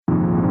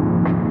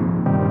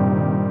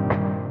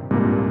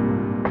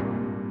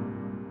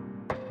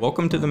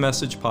Welcome to the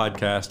Message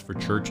Podcast for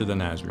Church of the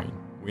Nazarene.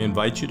 We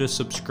invite you to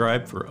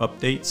subscribe for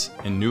updates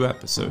and new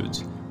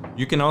episodes.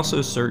 You can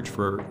also search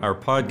for our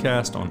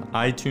podcast on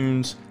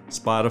iTunes,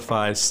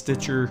 Spotify,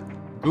 Stitcher,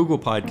 Google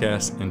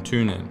Podcasts, and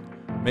TuneIn.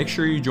 Make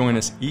sure you join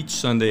us each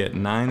Sunday at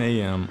 9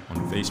 a.m.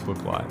 on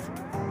Facebook Live.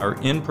 Our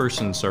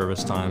in-person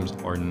service times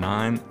are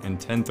 9 and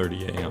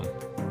 10:30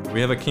 a.m. We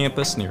have a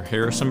campus near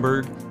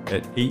Harrisonburg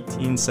at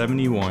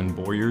 1871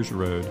 Boyers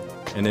Road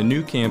and a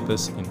new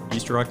campus in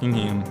East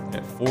Rockingham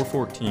at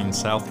 414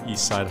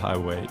 Southeast Side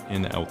Highway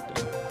in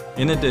Elkton.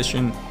 In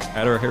addition,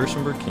 at our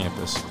Harrisonburg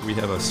campus, we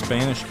have a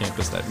Spanish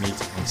campus that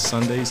meets on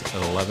Sundays at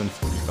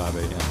 11:45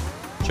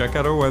 a.m. Check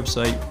out our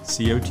website,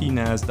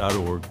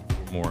 cotnaz.org,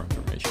 for more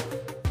information.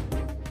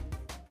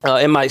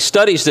 In my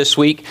studies this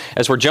week,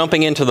 as we're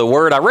jumping into the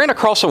Word, I ran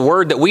across a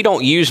word that we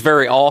don't use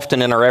very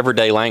often in our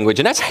everyday language,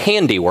 and that's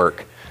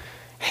handiwork.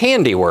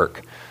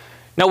 Handiwork.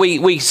 Now,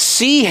 we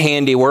see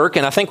handiwork,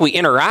 and I think we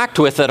interact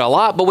with it a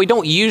lot, but we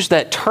don't use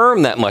that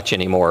term that much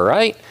anymore,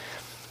 right?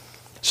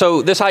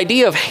 So this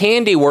idea of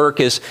handiwork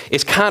is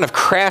kind of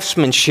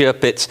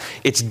craftsmanship, it's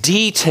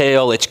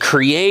detail, it's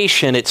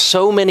creation, it's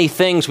so many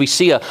things. We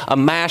see a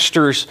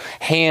master's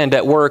hand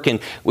at work, and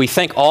we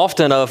think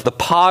often of the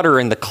potter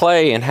and the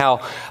clay, and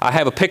how I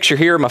have a picture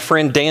here of my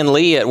friend Dan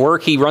Lee at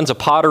work. He runs a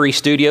pottery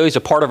studio. He's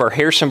a part of our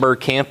Harrisonburg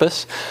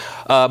campus.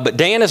 But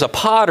Dan is a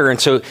potter, and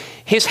so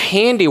his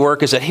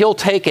handiwork is that he'll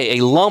take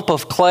a lump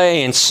of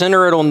clay and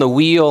center it on the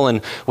wheel,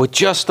 and with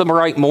just the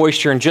right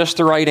moisture and just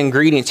the right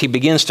ingredients, he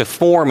begins to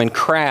form and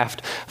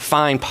craft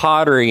fine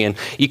pottery. And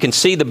you can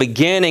see the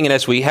beginning, and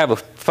as we have a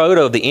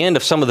photo of the end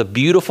of some of the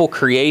beautiful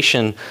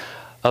creation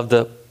of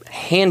the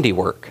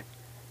handiwork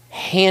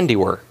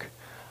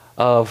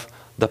of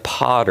the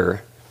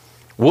potter.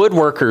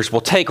 Woodworkers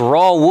will take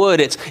raw wood.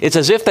 It's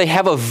as if they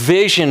have a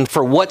vision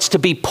for what's to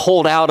be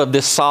pulled out of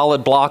this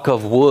solid block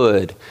of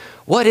wood.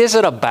 What is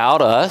it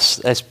about us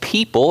as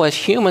people, as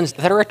humans,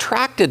 that are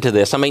attracted to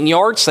this? I mean,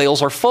 yard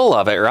sales are full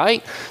of it,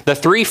 right? The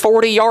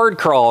 340 yard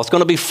crawl is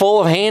going to be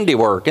full of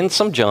handiwork and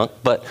some junk,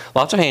 but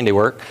lots of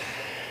handiwork.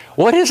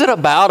 What is it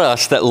about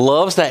us that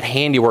loves that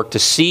handiwork, to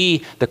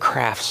see the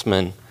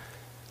craftsman's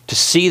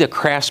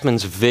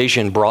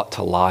vision brought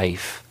to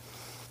life?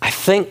 I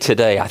think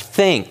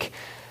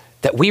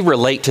that we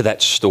relate to that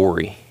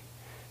story,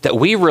 that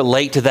we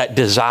relate to that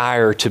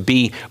desire to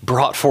be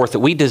brought forth, that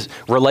we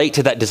relate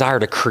to that desire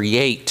to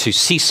create, to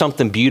see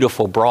something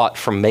beautiful brought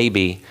from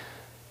maybe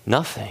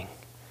nothing.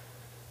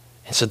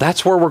 And so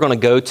that's where we're going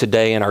to go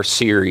today in our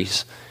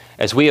series.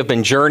 As we have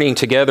been journeying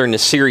together in the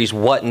series,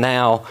 What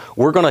Now?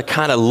 We're going to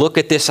kind of look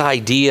at this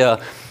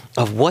idea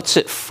of what's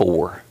it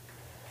for.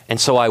 And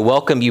so I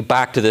welcome you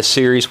back to this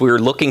series. We were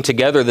looking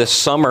together this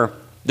summer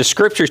the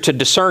Scriptures to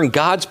discern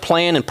God's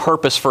plan and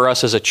purpose for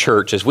us as a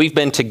church. As we've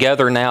been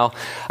together now,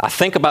 I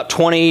think about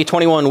 20,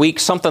 21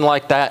 weeks, something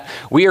like that,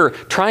 we are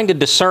trying to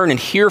discern and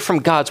hear from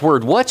God's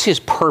Word. What's His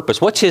purpose?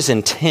 What's His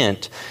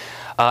intent?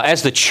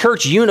 As the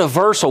church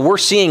universal, we're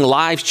seeing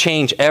lives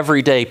change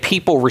every day,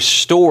 people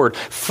restored,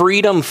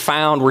 freedom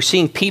found. We're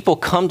seeing people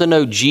come to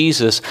know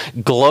Jesus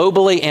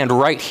globally and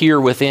right here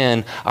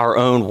within our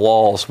own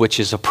walls, which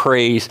is a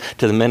praise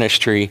to the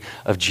ministry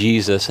of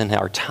Jesus in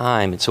our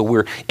time. And so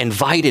we're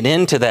invited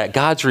into that.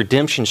 God's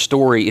redemption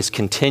story is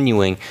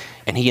continuing,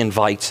 and He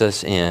invites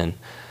us in.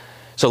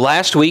 So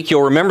last week,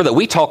 you'll remember that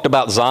we talked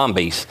about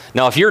zombies.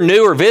 Now, if you're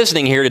new or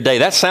visiting here today,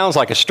 that sounds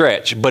like a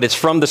stretch, but it's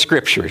from the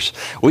Scriptures.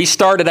 We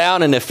started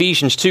out in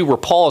Ephesians 2, where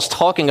Paul is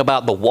talking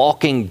about the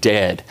walking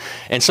dead.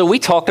 And so we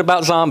talked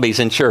about zombies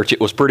in church. It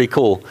was pretty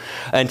cool.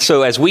 And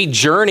so as we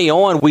journey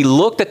on, we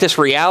looked at this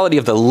reality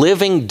of the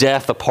living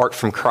death apart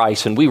from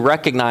Christ, and we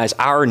recognize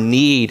our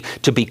need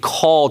to be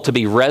called to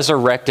be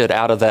resurrected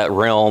out of that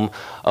realm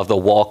of the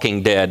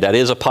walking dead. That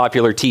is a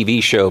popular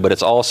TV show, but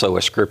it's also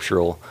a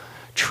scriptural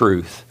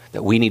truth,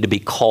 that we need to be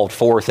called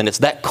forth. And it's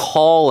that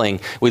calling.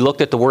 We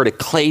looked at the word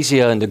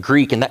ecclesia in the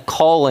Greek, and that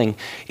calling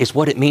is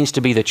what it means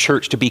to be the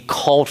church, to be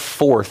called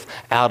forth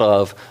out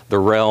of the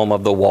realm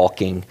of the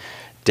walking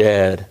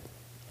dead.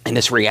 And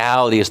this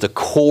reality is the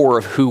core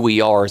of who we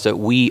are, is that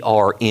we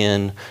are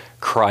in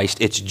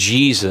Christ. It's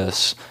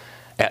Jesus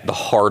at the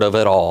heart of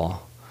it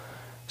all.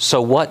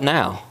 So what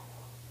now?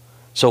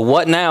 So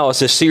what now, as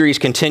this series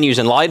continues,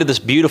 in light of this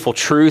beautiful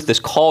truth, this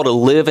call to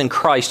live in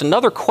Christ?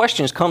 Another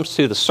question comes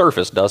to the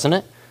surface, doesn't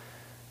it?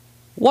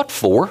 What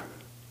for?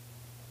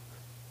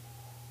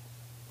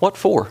 What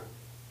for?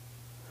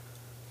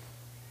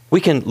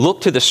 We can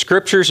look to the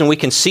Scriptures and we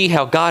can see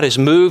how God has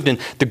moved and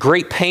the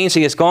great pains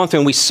He has gone through,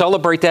 and we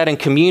celebrate that in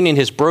communion,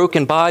 His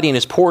broken body and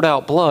His poured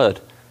out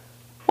blood.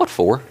 What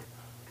for?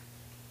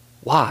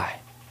 Why?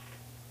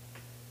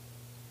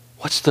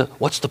 What's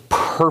the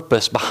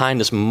purpose behind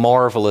this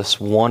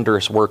marvelous,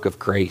 wondrous work of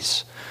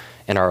grace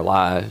in our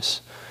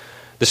lives?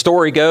 The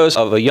story goes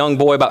of a young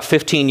boy about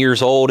 15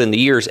 years old in the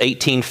years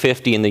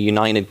 1850 in the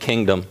United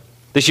Kingdom.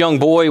 This young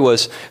boy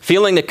was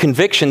feeling the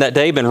conviction that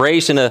day, been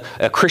raised in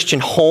a Christian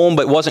home,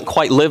 but wasn't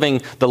quite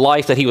living the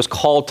life that he was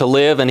called to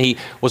live. And he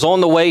was on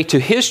the way to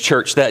his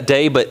church that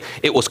day, but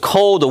it was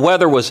cold. The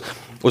weather was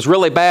was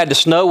really bad. The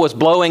snow was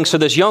blowing, so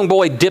this young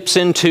boy dips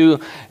into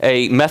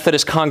a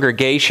Methodist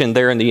congregation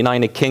there in the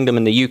United Kingdom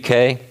in the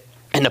UK,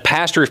 and the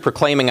pastor is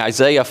proclaiming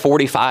Isaiah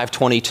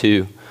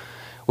 45:22,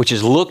 which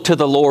is, "Look to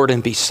the Lord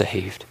and be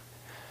saved."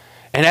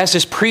 And as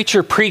this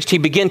preacher preached, he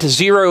began to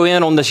zero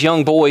in on this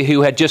young boy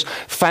who had just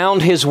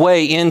found his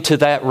way into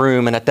that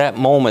room, and at that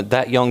moment,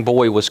 that young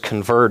boy was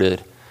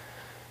converted.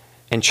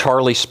 And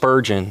Charlie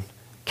Spurgeon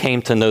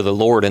came to know the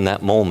Lord in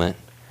that moment.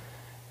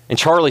 And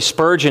Charlie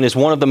Spurgeon is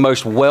one of the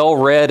most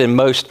well-read and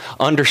most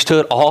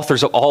understood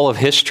authors of all of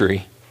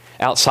history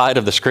outside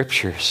of the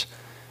Scriptures.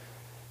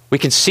 We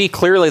can see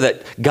clearly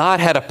that God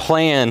had a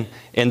plan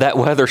in that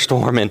weather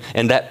storm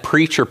and that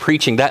preacher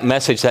preaching that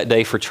message that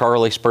day for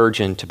Charlie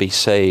Spurgeon to be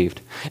saved.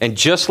 And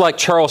just like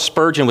Charles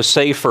Spurgeon was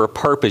saved for a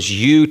purpose,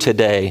 you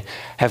today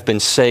have been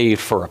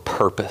saved for a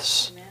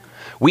purpose. Amen.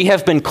 We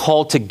have been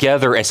called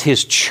together as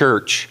His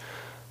church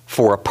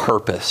for a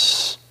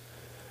purpose.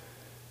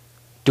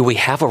 Do we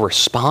have a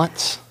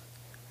response?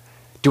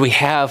 Do we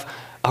have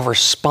a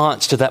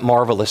response to that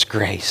marvelous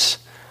grace?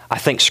 I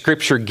think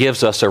Scripture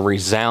gives us a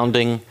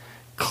resounding,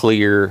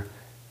 clear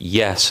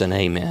yes and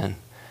amen.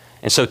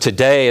 And so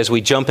today, as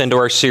we jump into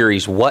our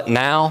series, What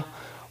Now?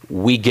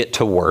 We get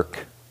to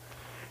work.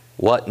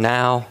 What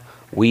now?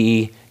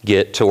 We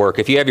get to work.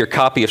 If you have your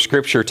copy of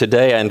Scripture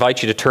today, I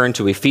invite you to turn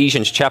to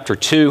Ephesians chapter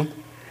 2,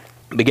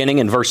 beginning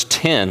in verse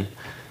 10.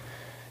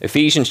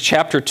 Ephesians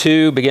chapter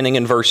 2, beginning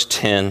in verse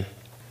 10.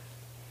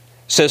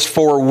 Says,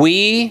 "For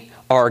we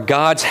are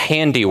God's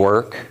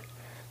handiwork,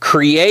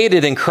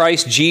 created in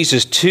Christ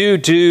Jesus to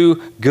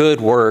do good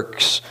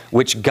works,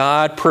 which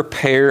God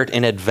prepared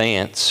in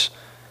advance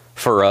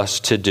for us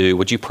to do."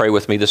 Would you pray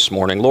with me this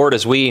morning? Lord,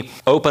 as we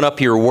open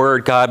up your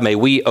word, God, may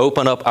we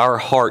open up our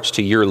hearts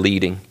to your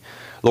leading.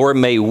 Lord,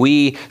 may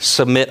we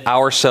submit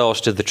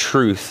ourselves to the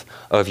truth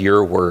of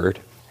your word.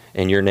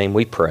 In your name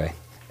we pray.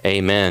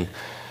 Amen.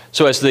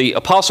 So as the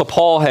Apostle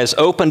Paul has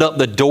opened up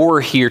the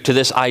door here to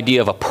this idea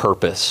of a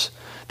purpose,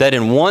 that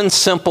in one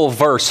simple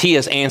verse, he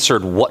has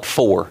answered what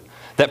for.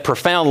 That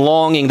profound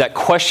longing, that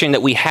question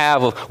that we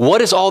have of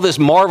what is all this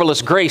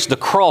marvelous grace, the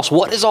cross,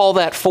 what is all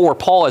that for?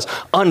 Paul has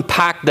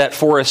unpacked that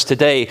for us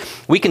today.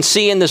 We can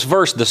see in this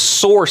verse the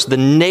source, the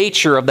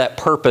nature of that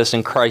purpose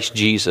in Christ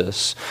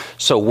Jesus.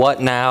 So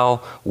what now?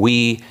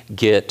 We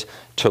get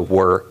to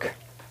work.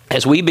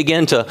 As we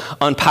begin to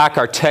unpack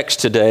our text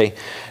today,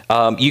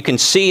 you can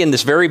see in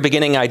this very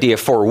beginning idea,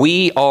 for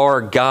we are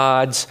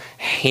God's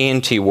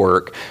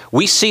handiwork.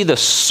 We see the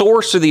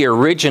source or the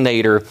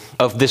originator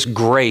of this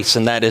grace,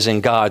 and that is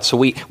in God. So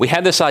we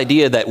have this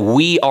idea that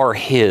we are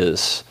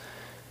His.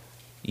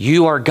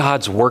 You are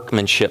God's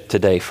workmanship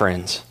today,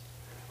 friends.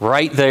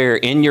 Right there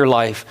in your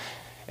life,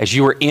 as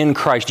you are in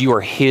Christ, you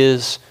are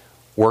His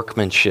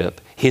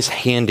workmanship, His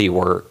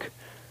handiwork.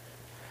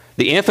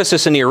 The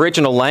emphasis in the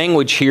original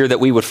language here that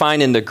we would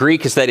find in the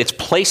Greek is that it's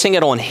placing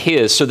it on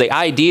His. So the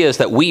idea is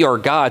that we are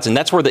God's, and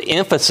that's where the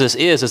emphasis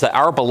is that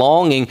our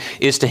belonging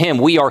is to Him.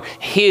 We are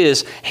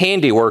His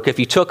handiwork. If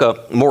you took a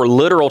more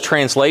literal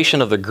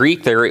translation of the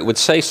Greek there, it would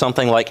say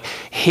something like,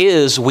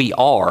 His we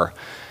are.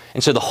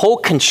 And so the whole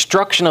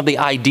construction of the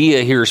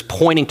idea here is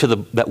pointing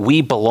to that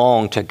we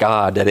belong to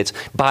God, that it's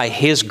by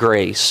His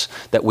grace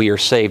that we are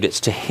saved.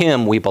 It's to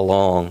Him we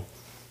belong.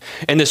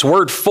 And this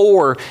word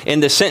 "for" in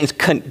this sentence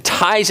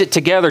ties it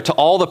together to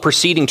all the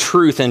preceding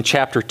truth in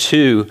chapter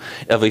 2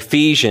 of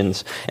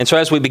Ephesians. And so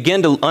as we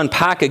begin to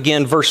unpack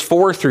again verse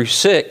 4 through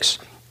 6,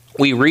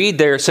 we read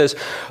there, it says,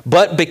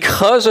 "But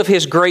because of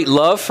His great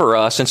love for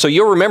us," and so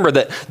you'll remember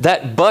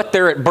that "but"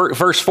 there at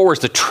verse 4 is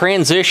the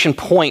transition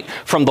point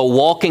from the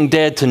walking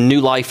dead to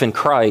new life in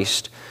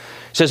Christ.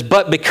 It says,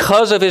 "But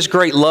because of His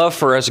great love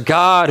for us,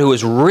 God, who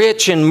is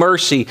rich in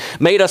mercy,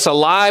 made us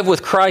alive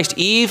with Christ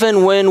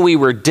even when we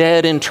were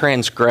dead in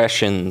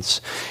transgressions.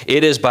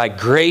 It is by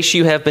grace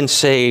you have been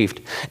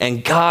saved,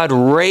 and God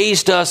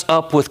raised us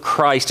up with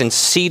Christ and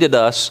seated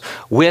us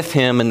with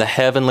Him in the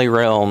heavenly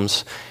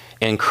realms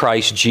in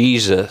Christ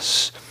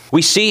Jesus."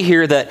 We see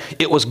here that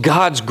it was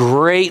God's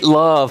great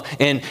love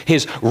and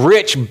His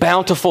rich,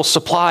 bountiful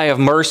supply of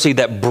mercy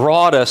that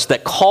brought us,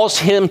 that caused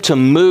Him to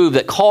move,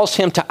 that caused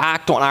Him to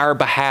act on our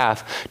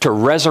behalf, to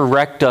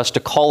resurrect us, to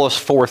call us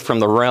forth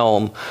from the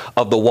realm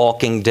of the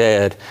walking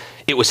dead.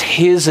 It was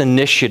His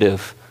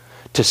initiative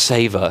to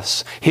save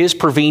us. His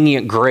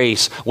prevenient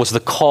grace was the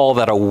call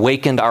that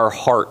awakened our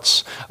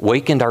hearts,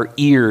 awakened our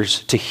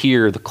ears to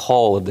hear the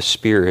call of the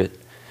Spirit.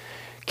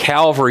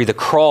 Calvary, the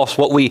cross,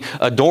 what we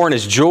adorn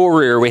as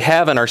jewelry or we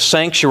have in our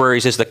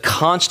sanctuaries is the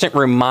constant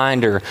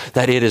reminder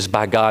that it is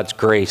by God's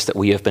grace that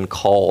we have been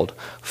called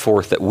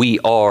forth, that we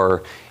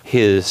are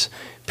His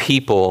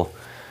people.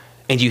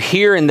 And you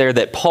hear in there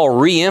that Paul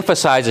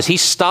re-emphasizes, he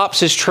stops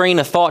his train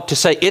of thought to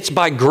say, it's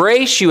by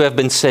grace you have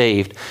been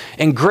saved.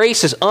 And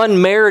grace is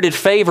unmerited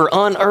favor,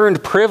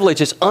 unearned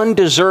privilege, it's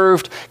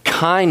undeserved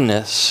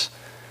kindness.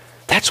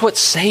 That's what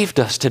saved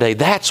us today.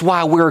 That's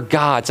why we're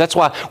God's. That's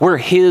why we're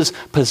His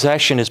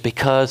possession, is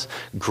because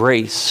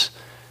grace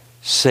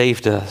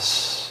saved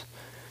us.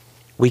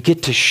 We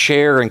get to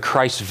share in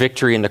Christ's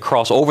victory in the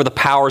cross over the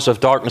powers of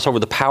darkness, over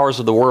the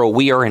powers of the world.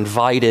 We are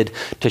invited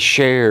to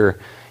share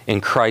in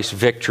Christ's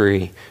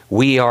victory.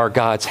 We are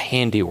God's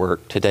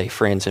handiwork today,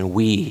 friends, and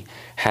we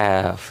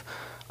have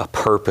a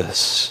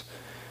purpose.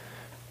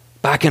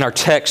 Back in our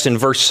text in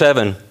verse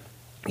 7,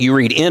 you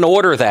read, in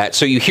order that,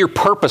 so you hear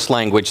purpose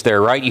language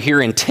there, right? You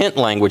hear intent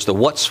language, the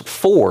what's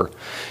for.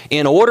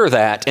 In order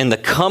that in the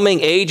coming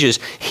ages,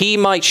 he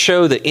might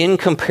show the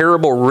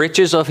incomparable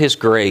riches of his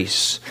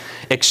grace,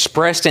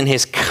 expressed in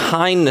his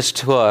kindness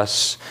to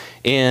us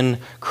in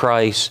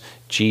Christ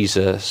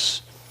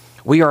Jesus.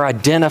 We are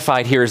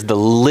identified here as the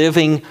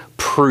living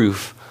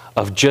proof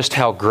of just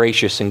how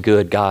gracious and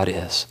good God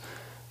is.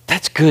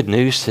 That's good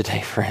news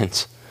today,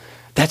 friends.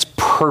 That's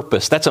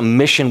purpose. That's a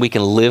mission we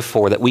can live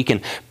for, that we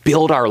can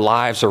build our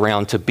lives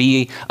around to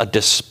be a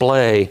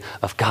display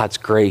of God's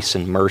grace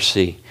and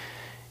mercy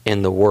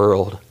in the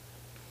world.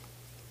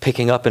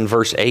 Picking up in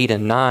verse 8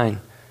 and 9,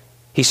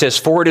 he says,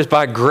 for it is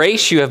by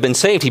grace you have been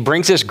saved. He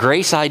brings this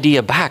grace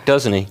idea back,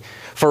 doesn't he?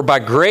 For by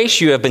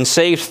grace you have been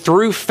saved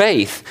through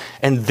faith,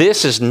 and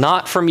this is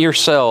not from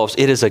yourselves.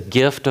 It is a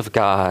gift of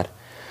God,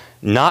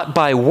 not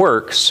by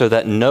works, so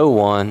that no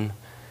one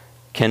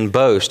can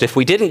boast. If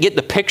we didn't get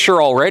the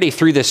picture already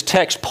through this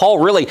text, Paul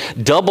really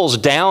doubles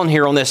down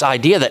here on this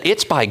idea that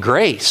it's by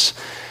grace.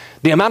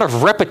 The amount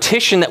of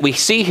repetition that we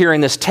see here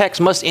in this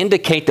text must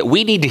indicate that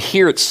we need to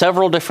hear it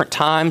several different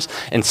times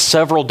in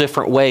several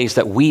different ways,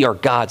 that we are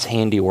God's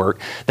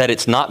handiwork, that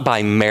it's not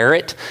by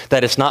merit,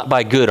 that it's not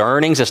by good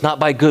earnings, it's not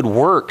by good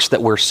works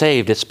that we're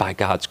saved, it's by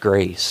God's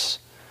grace.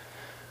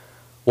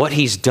 What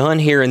he's done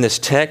here in this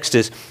text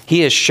is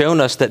he has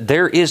shown us that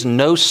there is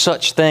no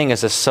such thing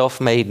as a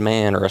self-made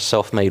man or a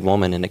self-made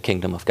woman in the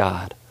kingdom of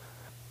God.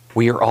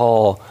 We are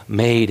all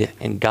made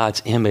in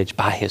God's image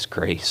by his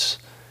grace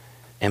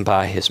and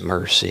by his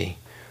mercy,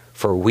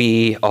 for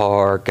we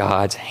are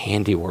God's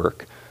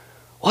handiwork.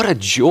 What a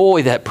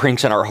joy that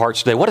brings in our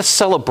hearts today. What a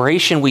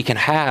celebration we can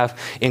have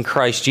in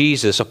Christ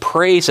Jesus, a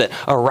praise that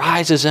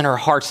arises in our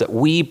hearts that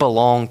we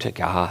belong to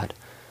God,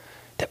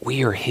 that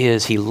we are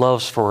his. He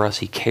loves for us.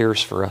 He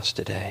cares for us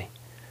today.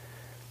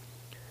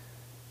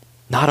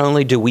 Not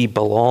only do we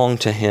belong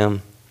to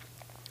him,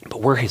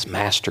 but we're his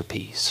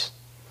masterpiece.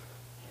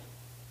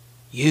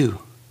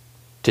 You,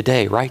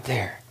 today, right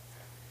there.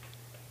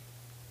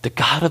 The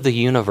God of the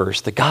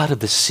universe, the God of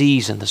the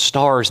seas and the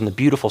stars and the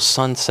beautiful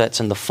sunsets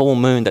and the full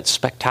moon that's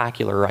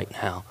spectacular right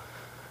now.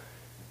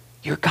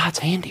 You're God's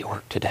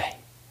handiwork today.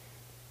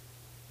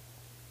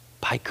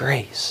 By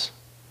grace.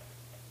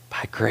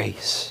 By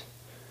grace.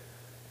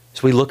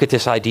 As we look at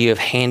this idea of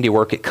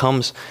handiwork, it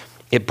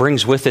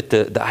brings with it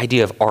the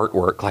idea of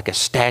artwork, like a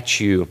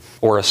statue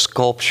or a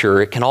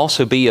sculpture. It can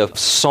also be of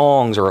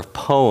songs or of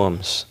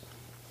poems.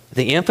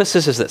 The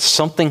emphasis is that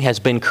something has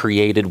been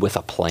created with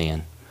a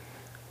plan.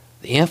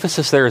 The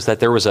emphasis there is that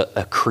there was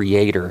a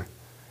creator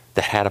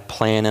that had a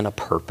plan and a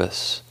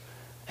purpose.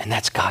 And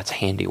that's God's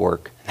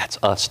handiwork. That's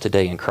us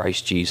today in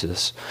Christ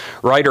Jesus.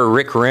 Writer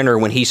Rick Renner,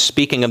 when he's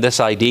speaking of this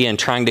idea and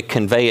trying to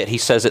convey it, he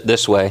says it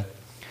this way.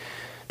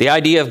 The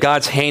idea of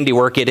God's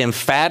handiwork, it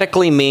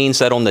emphatically means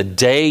that on the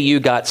day you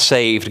got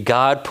saved,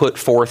 God put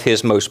forth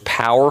his most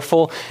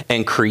powerful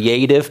and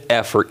creative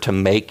effort to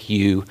make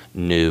you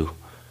new.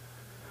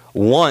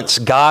 Once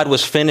God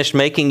was finished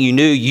making you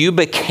new, you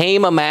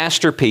became a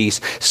masterpiece,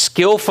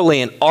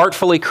 skillfully and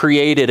artfully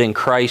created in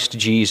Christ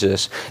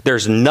Jesus.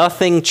 There's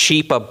nothing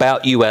cheap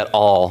about you at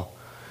all.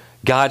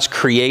 God's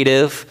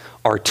creative,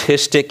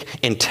 artistic,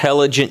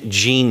 intelligent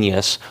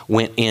genius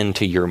went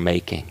into your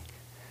making.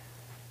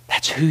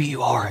 That's who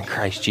you are in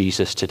Christ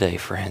Jesus today,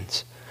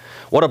 friends.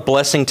 What a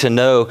blessing to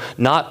know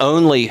not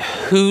only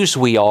whose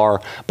we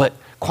are, but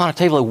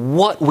quantitatively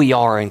what we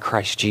are in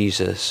Christ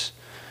Jesus.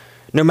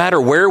 No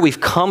matter where we've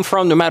come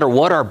from, no matter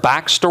what our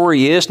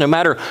backstory is, no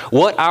matter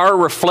what our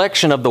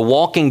reflection of the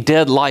walking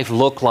dead life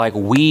look like,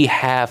 we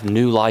have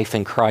new life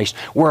in Christ.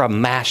 We're a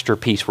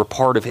masterpiece. We're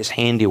part of his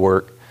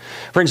handiwork.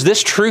 Friends,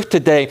 this truth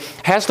today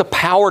has the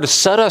power to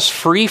set us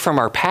free from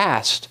our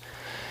past.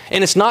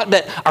 And it's not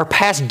that our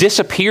past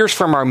disappears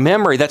from our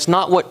memory. That's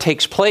not what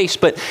takes place,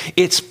 but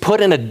it's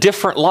put in a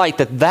different light,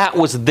 that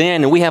was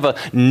then, and we have a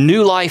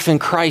new life in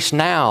Christ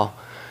now.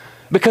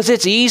 Because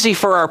it's easy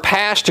for our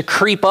past to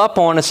creep up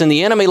on us, and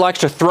the enemy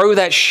likes to throw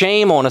that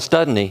shame on us,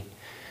 doesn't he?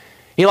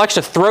 He likes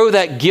to throw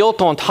that guilt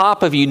on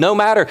top of you. No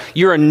matter,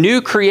 you're a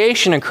new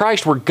creation in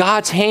Christ. We're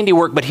God's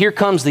handiwork, but here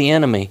comes the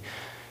enemy.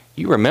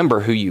 You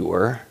remember who you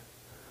were.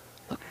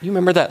 Look, you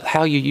remember that,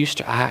 how you used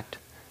to act.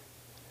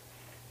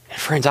 And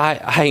friends,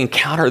 I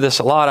encounter this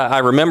a lot. I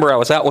remember I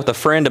was out with a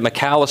friend at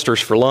McAllister's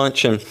for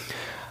lunch, and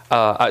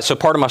so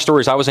part of my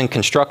story is I was in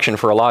construction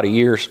for a lot of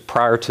years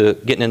prior to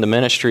getting into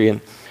ministry, and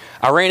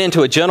I ran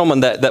into a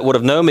gentleman that would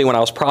have known me when I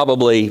was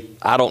probably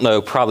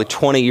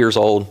 20 years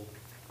old.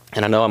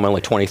 And I know I'm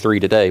only 23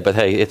 today, but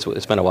hey,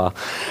 it's been a while.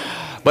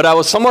 But I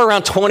was somewhere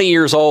around 20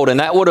 years old, and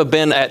that would have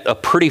been at a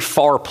pretty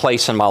far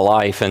place in my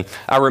life. And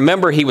I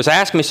remember he was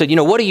asking me, he said,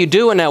 what are you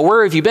doing now?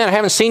 Where have you been? I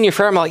haven't seen you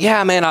forever. I'm like,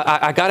 yeah, man,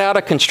 I got out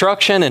of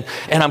construction, and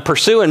I'm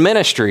pursuing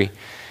ministry.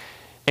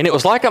 And it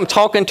was like I'm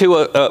talking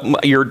to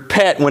your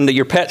pet when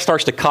your pet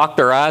starts to cock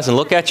their eyes and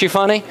look at you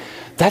funny.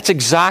 That's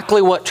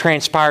exactly what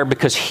transpired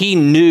because he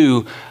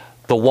knew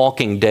the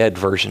Walking Dead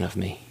version of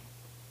me.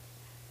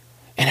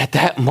 And at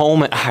that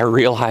moment, I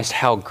realized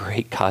how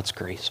great God's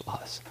grace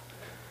was.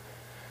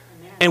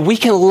 And we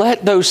can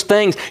let those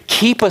things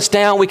keep us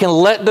down. We can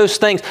let those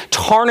things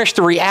tarnish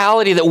the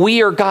reality that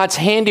we are God's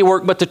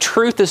handiwork. But the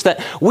truth is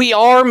that we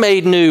are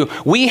made new.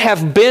 We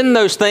have been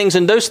those things,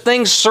 and those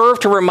things serve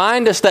to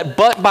remind us that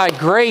but by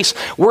grace,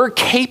 we're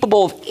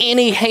capable of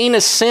any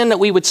heinous sin that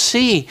we would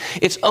see.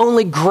 It's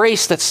only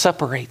grace that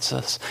separates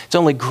us. It's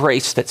only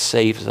grace that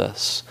saves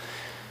us.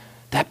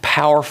 That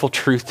powerful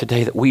truth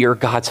today that we are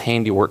God's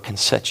handiwork can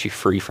set you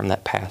free from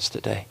that past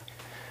today.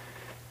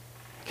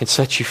 Can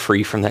set you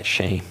free from that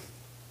shame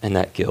and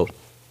that guilt.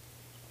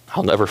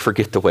 I'll never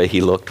forget the way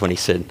he looked when he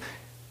said,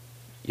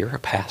 "You're a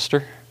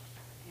pastor?"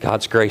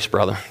 God's grace,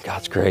 brother,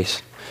 God's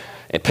grace.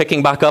 And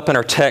picking back up in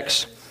our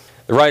text,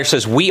 the writer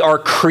says, we are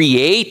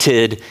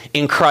created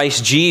in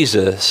Christ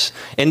Jesus.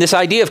 And this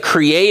idea of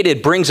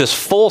created brings us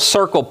full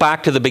circle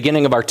back to the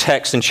beginning of our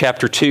text in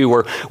chapter 2,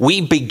 where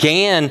we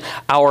began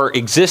our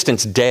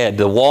existence dead,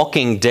 the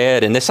walking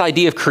dead. And this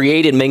idea of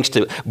created means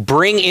to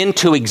bring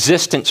into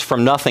existence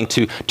from nothing,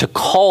 to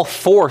call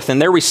forth.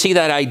 And there we see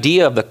that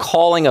idea of the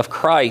calling of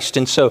Christ.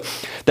 And so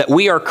that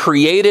we are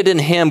created in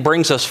Him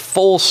brings us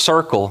full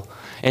circle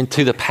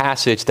into the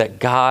passage that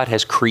God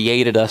has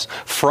created us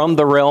from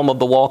the realm of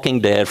the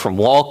walking dead, from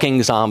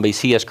walking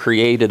zombies. He has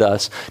created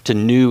us to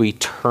new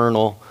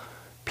eternal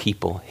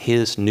people,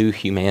 His new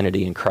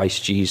humanity in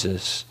Christ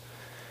Jesus.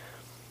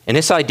 And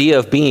this idea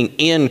of being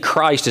in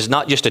Christ is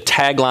not just a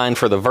tagline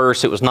for the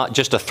verse. It was not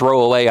just a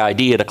throwaway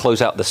idea to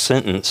close out the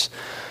sentence.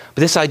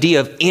 But this idea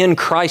of in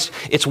Christ,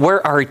 it's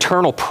where our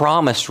eternal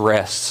promise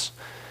rests.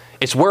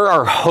 It's where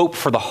our hope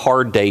for the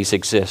hard days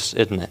exists,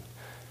 isn't it?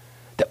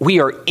 That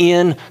we are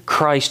in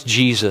Christ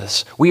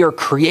Jesus. We are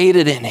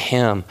created in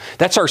Him.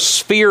 That's our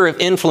sphere of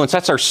influence.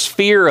 That's our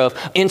sphere of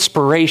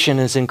inspiration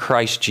is in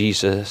Christ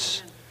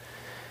Jesus.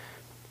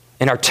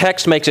 And our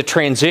text makes a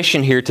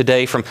transition here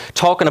today from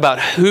talking about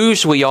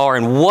whose we are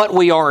and what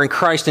we are in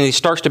Christ, and he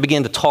starts to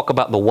begin to talk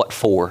about the what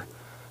for,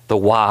 the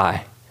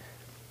why.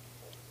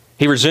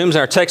 He resumes in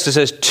our text and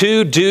says,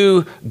 to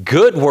do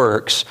good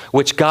works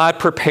which God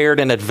prepared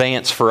in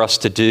advance for us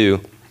to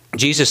do.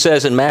 Jesus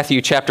says in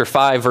Matthew chapter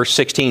 5, verse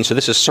 16, so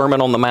this is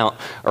Sermon on the Mount,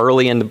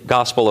 early in the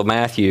Gospel of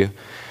Matthew.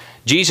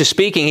 Jesus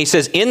speaking, he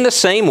says, in the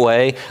same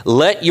way,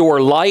 let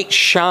your light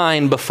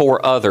shine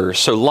before others.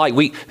 So light,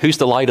 who's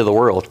the light of the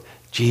world?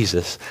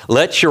 Jesus.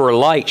 Let your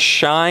light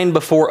shine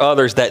before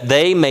others that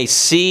they may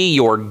see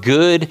your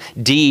good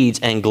deeds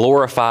and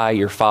glorify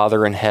your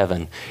Father in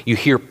heaven. You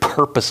hear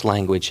purpose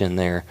language in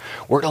there.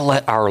 We're to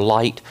let our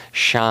light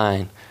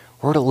shine.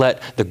 We're to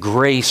let the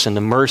grace and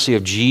the mercy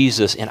of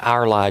Jesus in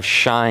our lives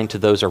shine to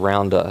those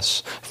around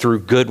us through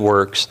good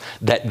works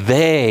that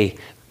they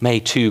may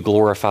too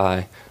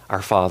glorify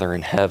our Father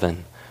in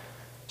heaven.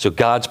 So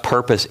God's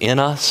purpose in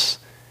us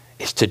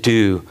is to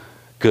do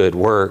good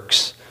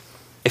works.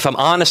 If I'm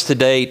honest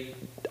today,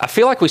 I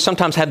feel like we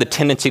sometimes have the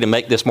tendency to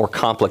make this more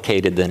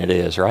complicated than it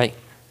is, right?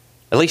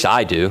 At least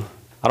I do.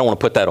 I don't want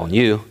to put that on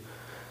you.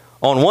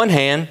 On one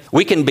hand,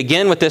 we can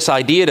begin with this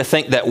idea to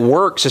think that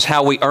works is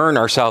how we earn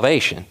our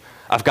salvation.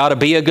 I've got to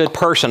be a good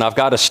person. I've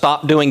got to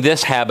stop doing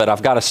this habit.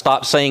 I've got to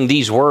stop saying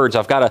these words.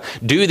 I've got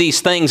to do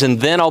these things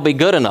and then I'll be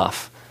good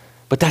enough.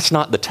 But that's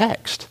not the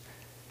text.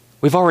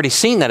 We've already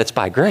seen that it's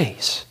by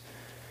grace.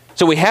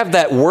 So we have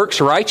that works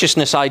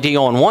righteousness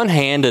idea on one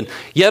hand, and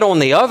yet on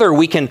the other,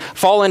 we can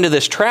fall into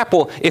this trap.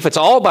 Well, if it's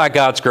all by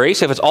God's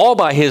grace, if it's all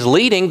by His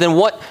leading, then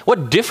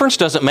what difference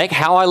does it make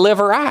how I live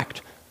or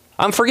act?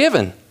 I'm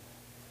forgiven.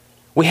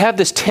 We have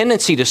this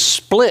tendency to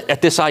split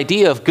at this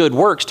idea of good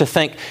works, to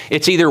think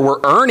it's either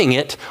we're earning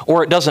it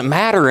or it doesn't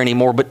matter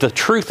anymore, but the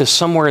truth is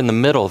somewhere in the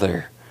middle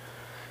there.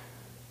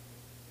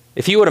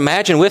 If you would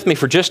imagine with me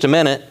for just a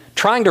minute,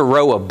 trying to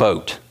row a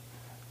boat.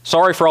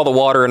 Sorry for all the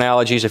water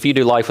analogies. If you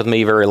do life with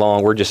me very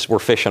long, we're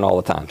fishing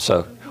all the time.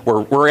 So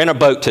we're in a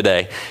boat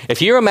today.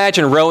 If you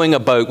imagine rowing a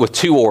boat with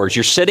two oars,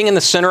 you're sitting in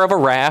the center of a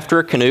raft or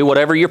a canoe,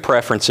 whatever your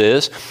preference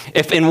is.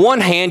 If in one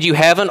hand you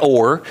have an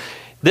oar,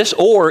 this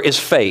oar is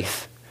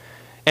faith.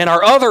 And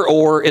our other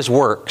oar is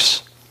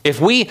works. If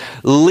we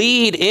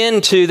lead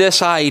into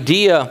this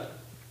idea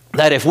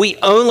that if we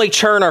only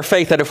churn our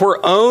faith, that if we're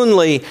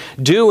only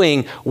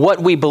doing what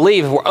we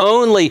believe, if we're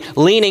only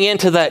leaning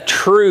into that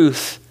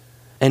truth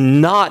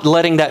and not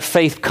letting that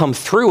faith come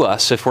through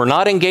us, if we're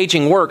not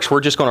engaging works, we're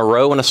just going to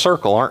row in a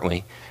circle, aren't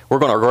we? We're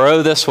going to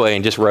row this way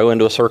and just row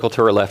into a circle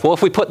to our left. Well,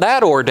 if we put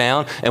that oar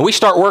down and we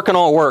start working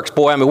on works,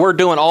 we're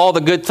doing all the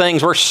good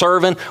things, we're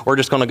serving, we're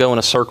just going to go in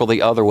a circle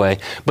the other way.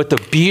 But the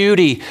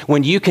beauty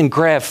when you can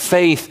grab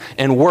faith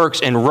and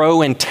works and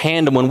row in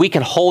tandem, when we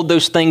can hold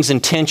those things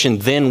in tension,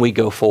 then we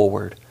go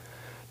forward.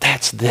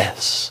 That's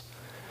this,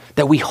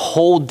 that we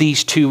hold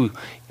these two,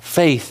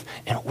 faith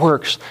and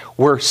works.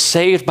 We're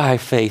saved by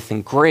faith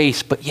and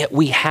grace, but yet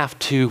we have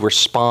to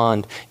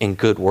respond in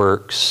good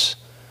works.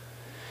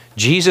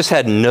 Jesus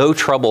had no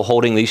trouble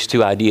holding these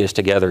two ideas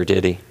together,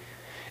 did he?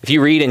 If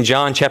you read in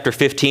John chapter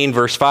 15,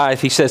 verse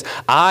 5, he says,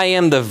 I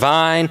am the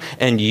vine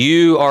and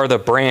you are the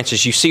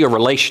branches. You see a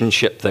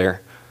relationship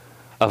there.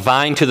 A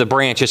vine to the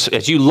branch.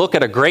 As you look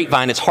at a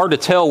grapevine, it's hard to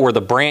tell where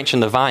the branch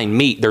and the vine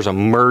meet. There's a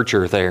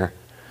merger there.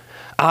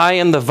 I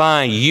am the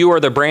vine, you are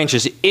the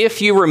branches.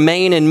 If you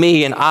remain in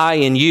me and I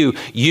in you,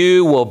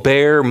 you will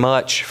bear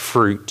much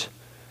fruit.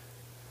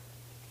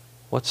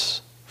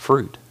 What's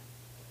fruit?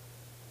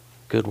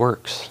 Good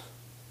works.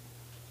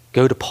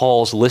 Go to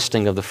Paul's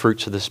listing of the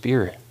fruits of the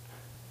Spirit.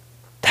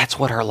 That's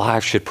what our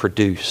lives should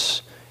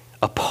produce.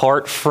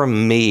 Apart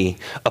from me,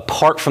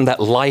 apart from that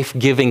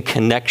life-giving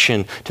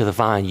connection to the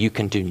vine, you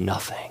can do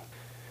nothing.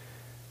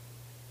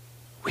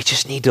 We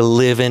just need to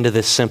live into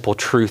this simple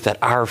truth that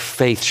our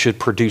faith should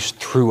produce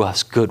through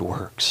us good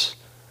works.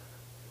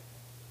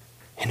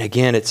 And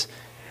again, it's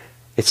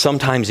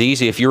sometimes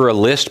easy if you're a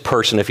list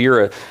person, if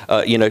you're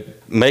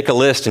make a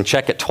list and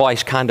check it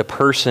twice kind of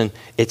person,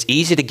 it's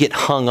easy to get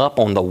hung up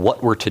on the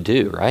what we're to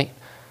do, right?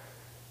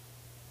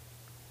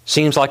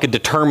 Seems like a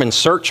determined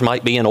search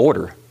might be in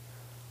order.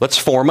 Let's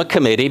form a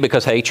committee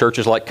because, hey,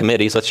 churches like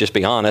committees, let's just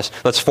be honest.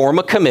 Let's form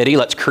a committee.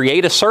 Let's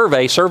create a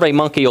survey.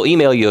 SurveyMonkey will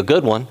email you a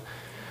good one.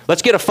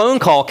 Let's get a phone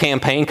call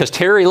campaign because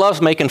Terry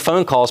loves making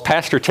phone calls.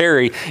 Pastor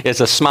Terry is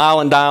a smile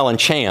and dialing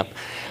champ.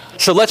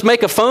 So let's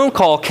make a phone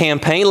call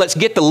campaign. Let's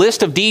get the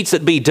list of deeds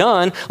that be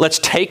done. Let's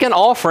take an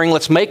offering.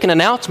 Let's make an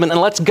announcement and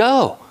let's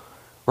go.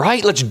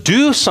 Right? Let's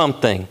do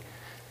something.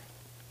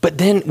 But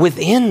then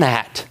within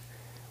that,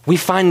 we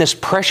find this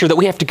pressure that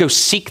we have to go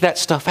seek that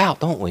stuff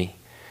out, don't we?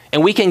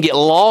 And we can get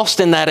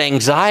lost in that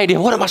anxiety.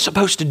 What am I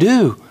supposed to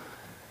do?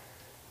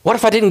 What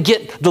if I didn't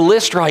get the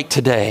list right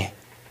today?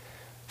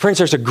 Friends,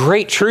 there's a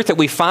great truth that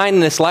we find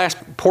in this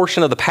last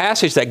portion of the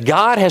passage that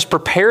God has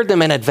prepared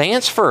them in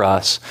advance for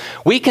us.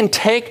 We can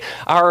take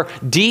our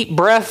deep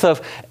breath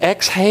of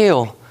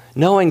exhale,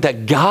 knowing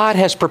that God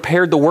has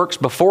prepared the works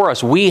before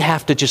us. We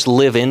have to just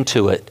live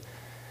into it.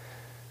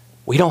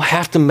 We don't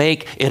have to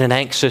make it an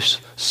anxious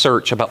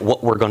search about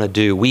what we're going to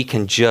do. We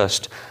can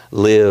just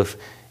live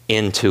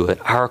into it.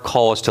 Our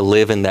call is to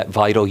live in that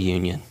vital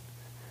union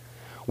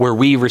where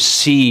we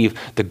receive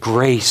the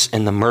grace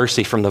and the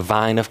mercy from the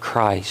vine of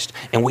Christ,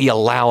 and we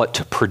allow it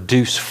to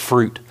produce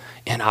fruit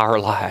in our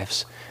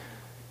lives.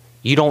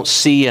 You don't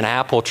see an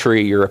apple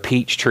tree or a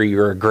peach tree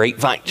or a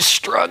grapevine just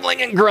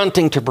struggling and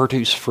grunting to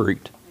produce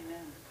fruit.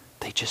 Amen.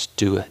 They just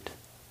do it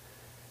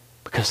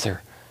because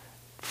they're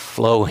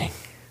flowing.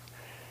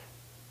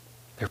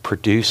 They're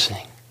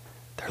producing.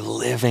 They're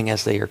living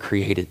as they are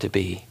created to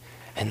be.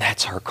 And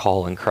that's our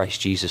call in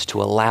Christ Jesus,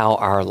 to allow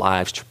our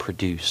lives to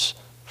produce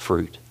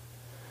fruit.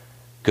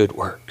 Good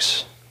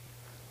works.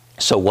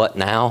 So what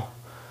now?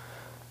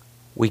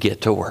 We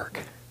get to work.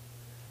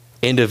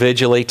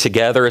 Individually,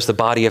 together as the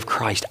body of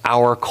Christ,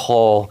 our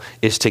call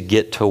is to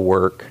get to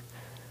work.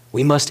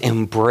 We must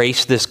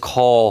embrace this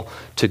call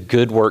to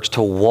good works,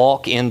 to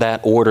walk in that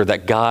order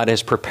that God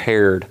has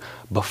prepared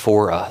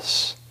before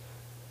us.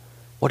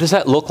 What does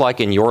that look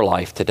like in your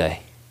life today?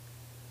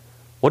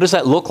 What does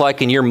that look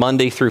like in your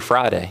Monday through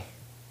Friday?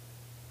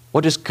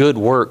 What does good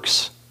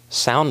works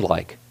sound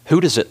like?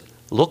 Who does it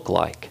look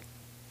like?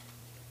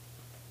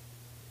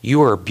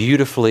 You are a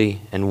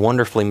beautifully and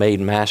wonderfully made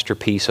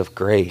masterpiece of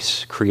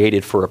grace,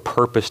 created for a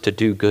purpose to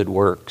do good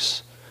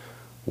works.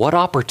 What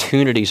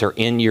opportunities are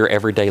in your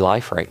everyday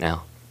life right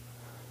now?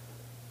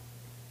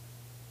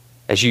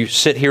 As you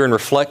sit here and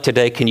reflect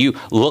today, can you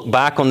look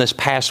back on this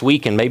past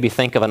week and maybe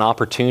think of an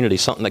opportunity,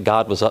 something that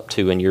God was up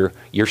to in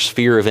your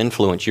sphere of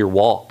influence, your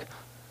walk?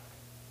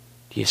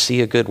 Do you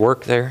see a good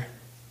work there?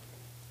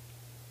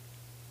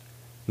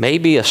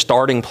 Maybe a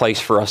starting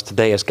place for us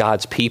today as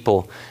God's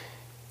people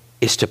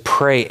is to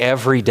pray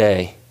every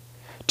day,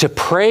 to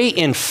pray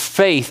in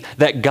faith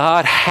that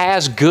God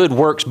has good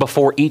works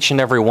before each and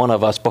every one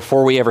of us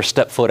before we ever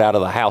step foot out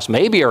of the house.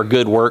 Maybe our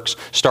good works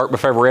start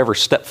before we ever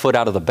step foot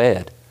out of the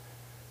bed.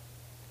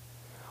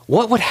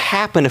 What would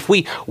happen if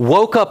we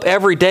woke up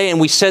every day and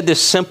we said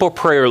this simple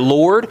prayer,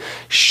 Lord,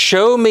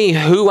 show me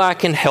who I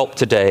can help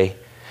today.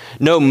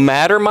 No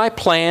matter my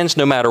plans,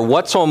 no matter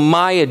what's on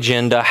my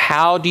agenda,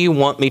 how do you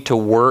want me to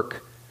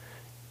work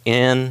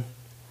in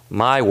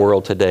my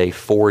world today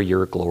for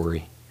your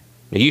glory?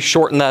 Now you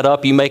shorten that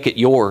up, you make it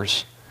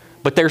yours.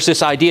 But there's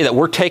this idea that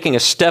we're taking a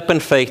step in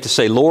faith to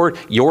say, Lord,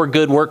 your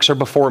good works are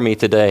before me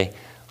today.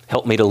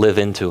 Help me to live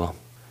into them.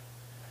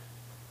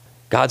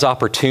 God's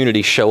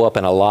opportunities show up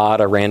in a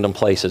lot of random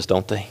places,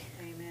 don't they?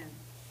 Amen.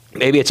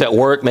 Maybe it's at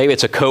work. Maybe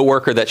it's a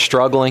coworker that's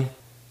struggling.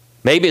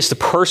 Maybe it's the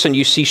person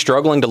you see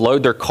struggling to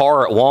load their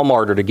car at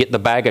Walmart or to get the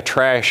bag of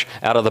trash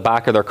out of the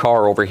back of their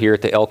car over here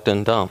at the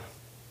Elkton dump.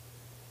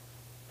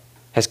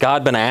 Has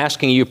God been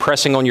asking you,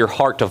 pressing on your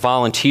heart to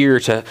volunteer,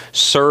 to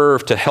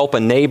serve, to help a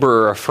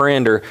neighbor or a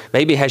friend? Or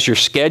maybe has your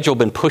schedule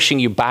been pushing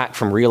you back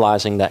from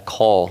realizing that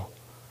call?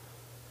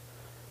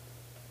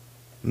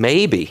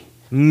 Maybe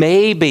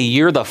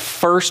you're the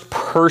first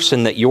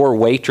person that your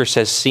waitress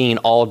has seen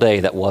all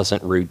day that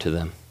wasn't rude to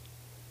them.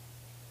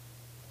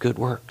 Good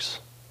works.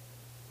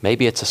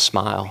 Maybe it's a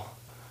smile.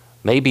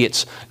 Maybe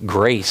it's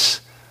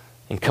grace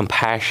and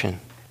compassion.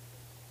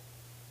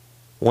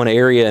 One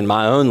area in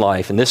my own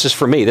life, and this is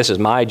for me, this is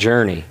my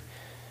journey,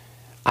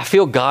 I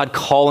feel God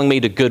calling me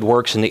to good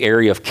works in the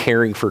area of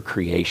caring for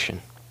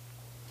creation.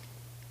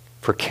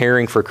 For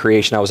caring for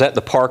creation. I was at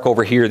the park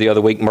over here the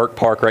other week, Merck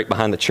Park, right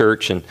behind the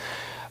church, and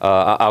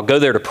I'll go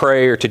there to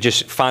pray or to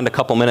just find a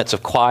couple minutes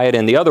of quiet.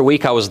 And the other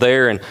week I was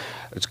there and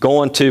I was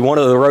going to one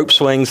of the rope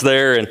swings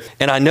there,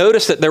 and I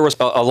noticed that there was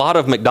a lot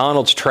of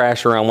McDonald's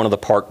trash around one of the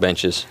park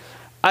benches.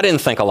 I didn't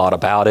think a lot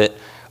about it,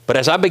 but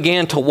as I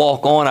began to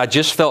walk on, I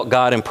just felt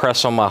God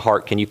impress on my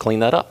heart, can you clean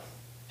that up?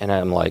 And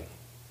I'm like,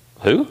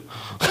 who?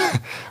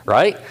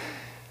 Right?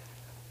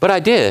 But I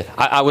did.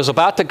 I was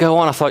about to go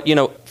on. I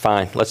thought,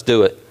 fine, let's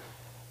do it.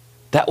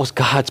 That was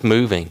God's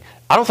moving.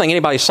 I don't think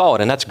anybody saw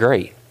it, and that's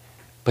great.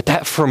 But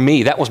that, for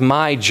me, that was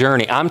my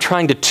journey. I'm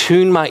trying to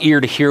tune my ear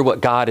to hear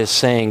what God is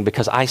saying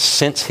because I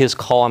sense His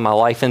call in my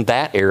life in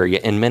that area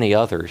and many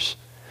others.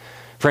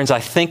 Friends, I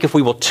think if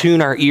we will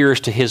tune our ears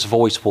to His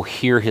voice, we'll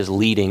hear His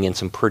leading in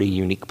some pretty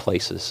unique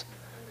places.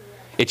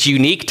 It's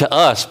unique to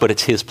us, but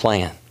it's His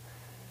plan.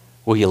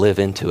 Will you live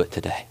into it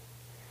today?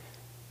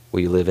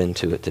 Will you live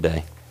into it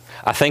today?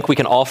 I think we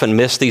can often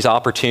miss these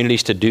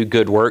opportunities to do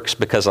good works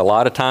because a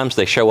lot of times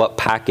they show up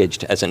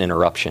packaged as an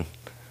interruption.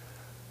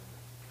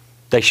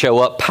 They show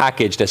up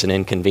packaged as an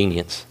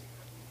inconvenience,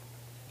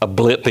 a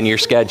blip in your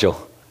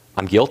schedule.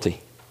 I'm guilty.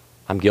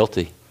 I'm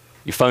guilty.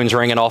 Your phone's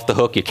ringing off the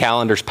hook. Your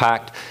calendar's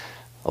packed.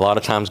 A lot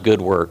of times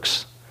good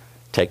works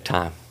take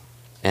time.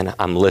 And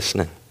I'm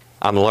listening.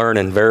 I'm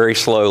learning very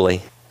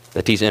slowly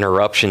that these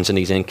interruptions and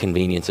these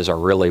inconveniences are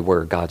really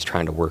where God's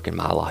trying to work in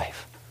my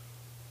life.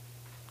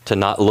 To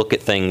not look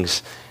at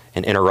things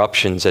and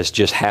interruptions as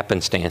just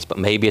happenstance, but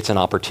maybe it's an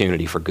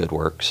opportunity for good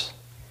works.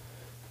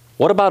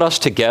 What about us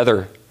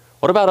together?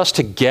 What about us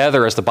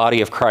together as the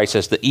body of Christ,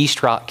 as the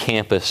East Rock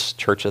Campus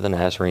Church of the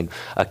Nazarene,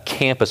 a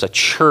campus, a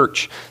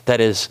church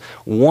that is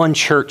one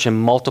church in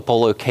multiple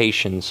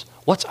locations?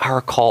 What's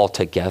our call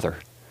together?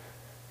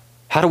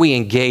 How do we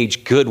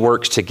engage good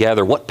works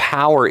together? What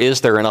power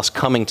is there in us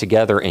coming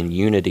together in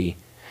unity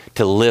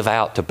to live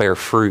out, to bear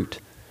fruit?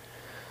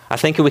 I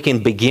think we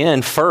can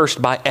begin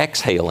first by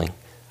exhaling.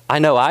 I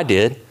know I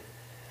did.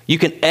 You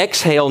can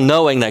exhale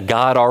knowing that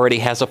God already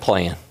has a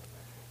plan.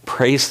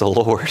 Praise the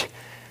Lord.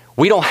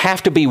 We don't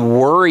have to be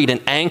worried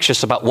and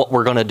anxious about what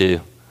we're going to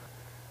do.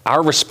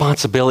 Our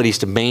responsibility is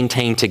to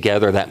maintain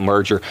together that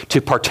merger,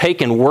 to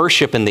partake in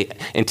worship and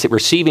to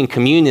receiving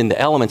communion, the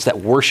elements that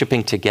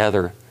worshiping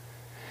together.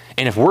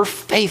 And if we're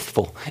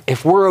faithful,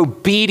 if we're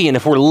obedient,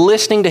 if we're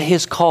listening to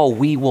His call,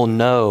 we will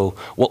know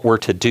what we're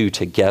to do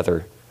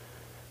together.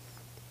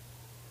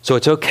 So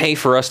it's okay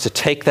for us to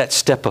take that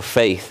step of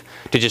faith,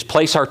 to just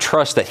place our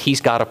trust that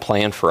He's got a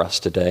plan for us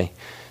today.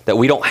 That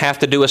we don't have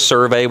to do a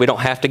survey, we don't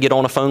have to get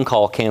on a phone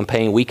call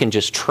campaign. We can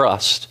just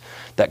trust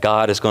that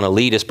God is going to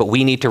lead us, but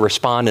we need to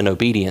respond in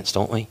obedience,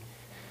 don't we?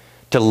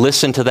 To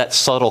listen to that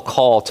subtle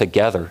call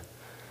together.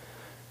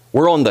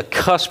 We're on the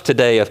cusp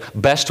today of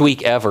best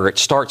week ever. It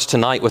starts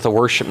tonight with a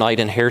worship night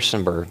in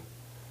Harrisonburg.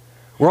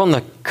 We're on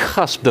the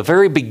cusp, the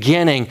very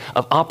beginning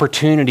of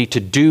opportunity to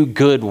do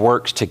good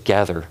works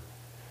together.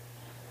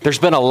 There's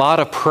been a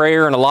lot of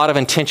prayer and a lot of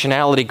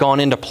intentionality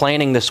gone into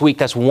planning this week.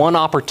 That's one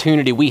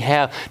opportunity we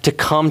have to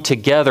come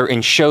together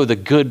and show the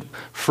good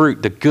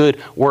fruit, the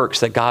good works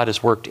that God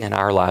has worked in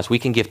our lives. We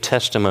can give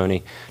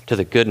testimony to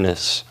the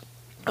goodness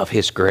of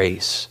His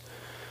grace.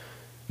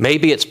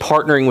 Maybe it's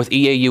partnering with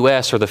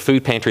EAUS or the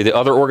food pantry, the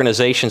other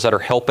organizations that are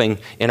helping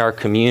in our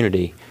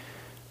community.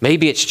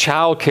 Maybe it's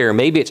childcare.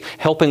 Maybe it's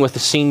helping with the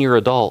senior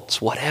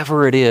adults.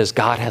 Whatever it is,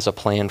 God has a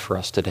plan for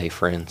us today,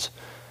 friends.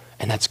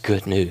 And that's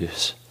good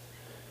news.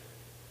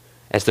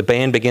 As the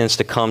band begins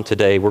to come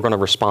today, we're going to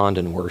respond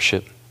in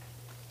worship.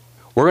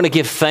 We're going to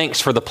give thanks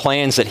for the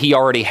plans that He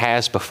already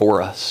has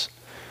before us.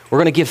 We're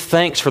going to give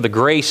thanks for the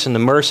grace and the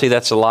mercy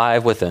that's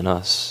alive within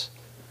us.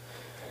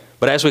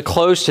 But as we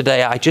close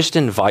today, I just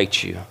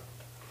invite you.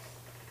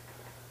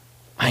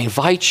 I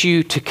invite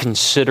you to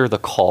consider the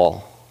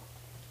call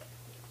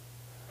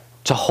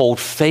to hold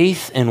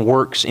faith and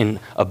works in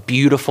a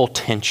beautiful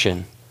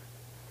tension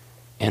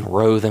and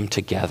row them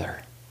together.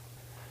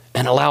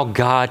 And allow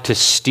God to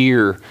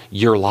steer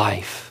your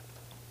life.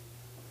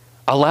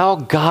 Allow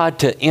God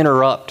to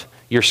interrupt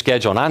your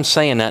schedule. And I'm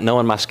saying that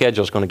knowing my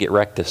schedule is going to get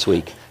wrecked this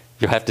week.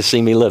 You'll have to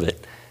see me live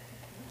it.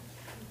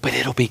 But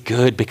it'll be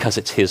good because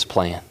it's His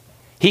plan.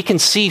 He can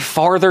see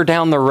farther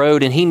down the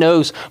road and He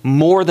knows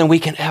more than we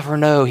can ever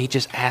know. He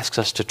just asks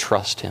us to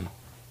trust Him.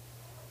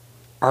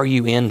 Are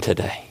you in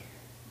today?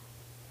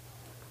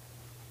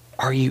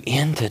 Are you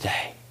in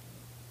today?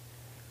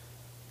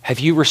 Have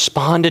you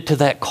responded to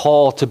that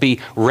call to be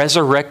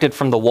resurrected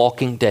from the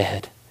walking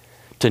dead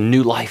to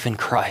new life in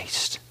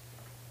Christ?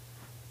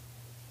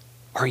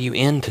 Are you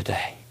in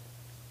today?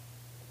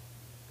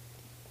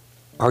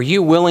 Are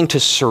you willing to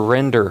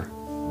surrender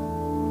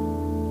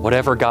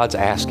whatever God's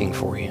asking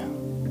for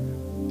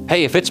you?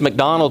 Hey, if it's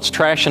McDonald's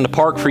trash in the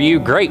park for you,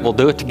 great, we'll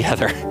do it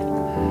together.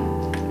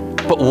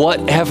 But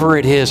whatever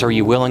it is, are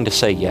you willing to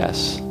say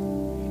yes?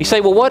 You say,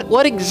 well,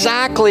 what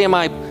exactly am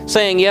I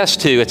saying yes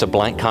to? It's a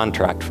blank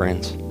contract,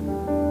 friends.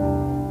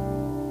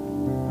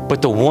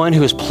 But the one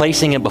who is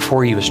placing it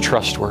before you is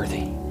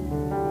trustworthy.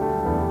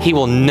 He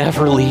will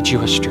never lead you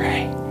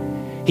astray.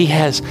 He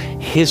has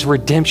his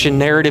redemption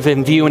narrative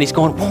in view, and he's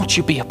going, won't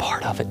you be a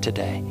part of it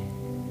today?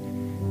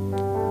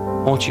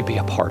 Won't you be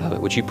a part of it?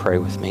 Would you pray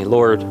with me?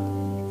 Lord,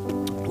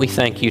 we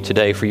thank you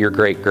today for your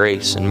great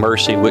grace and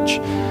mercy, which,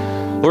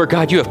 Lord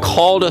God, you have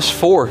called us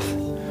forth.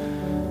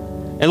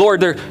 And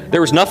Lord,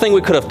 there was nothing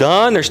we could have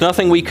done. There's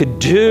nothing we could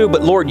do.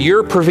 But Lord,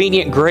 your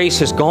prevenient grace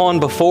has gone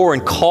before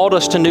and called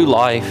us to new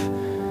life.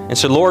 And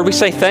so, Lord, we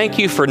say thank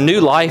you for new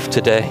life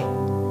today.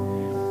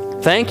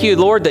 Thank you,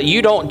 Lord, that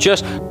you don't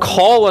just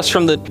call us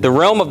from the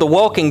realm of the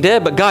walking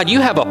dead, but God,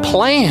 you have a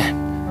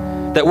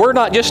plan. That we're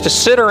not just to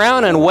sit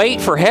around and wait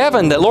for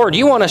heaven. That, Lord,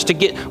 you want us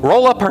to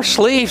roll up our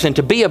sleeves and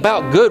to be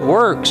about good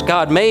works.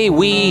 God, may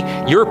we,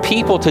 your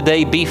people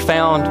today, be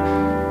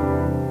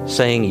found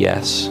saying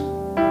yes.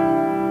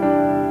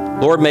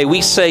 Lord, may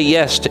we say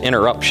yes to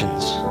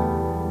interruptions.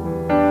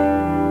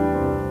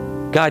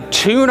 God,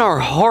 tune our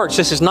hearts.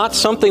 This is not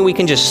something we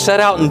can just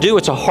set out and do.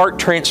 It's a heart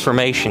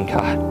transformation,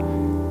 God.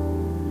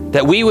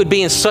 That we would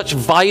be in such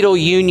vital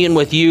union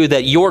with you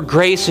that your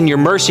grace and your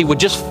mercy would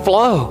just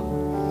flow,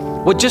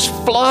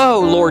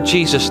 Lord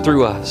Jesus,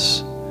 through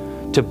us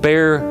to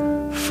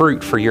bear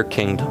fruit for your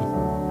kingdom.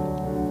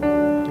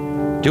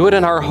 Do it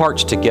in our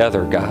hearts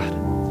together,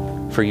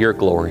 God, for your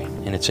glory.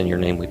 And it's in your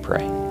name we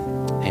pray.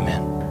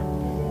 Amen.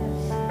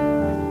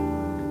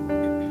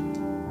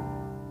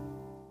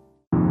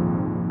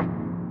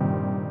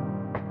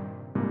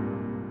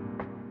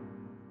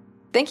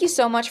 Thank you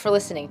so much for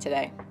listening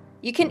today.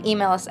 You can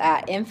email us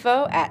at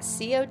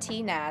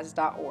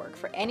info@cotnaz.org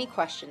for any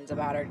questions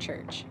about our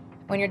church.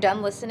 When you're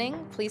done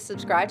listening, please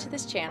subscribe to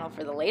this channel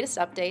for the latest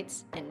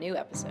updates and new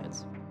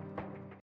episodes.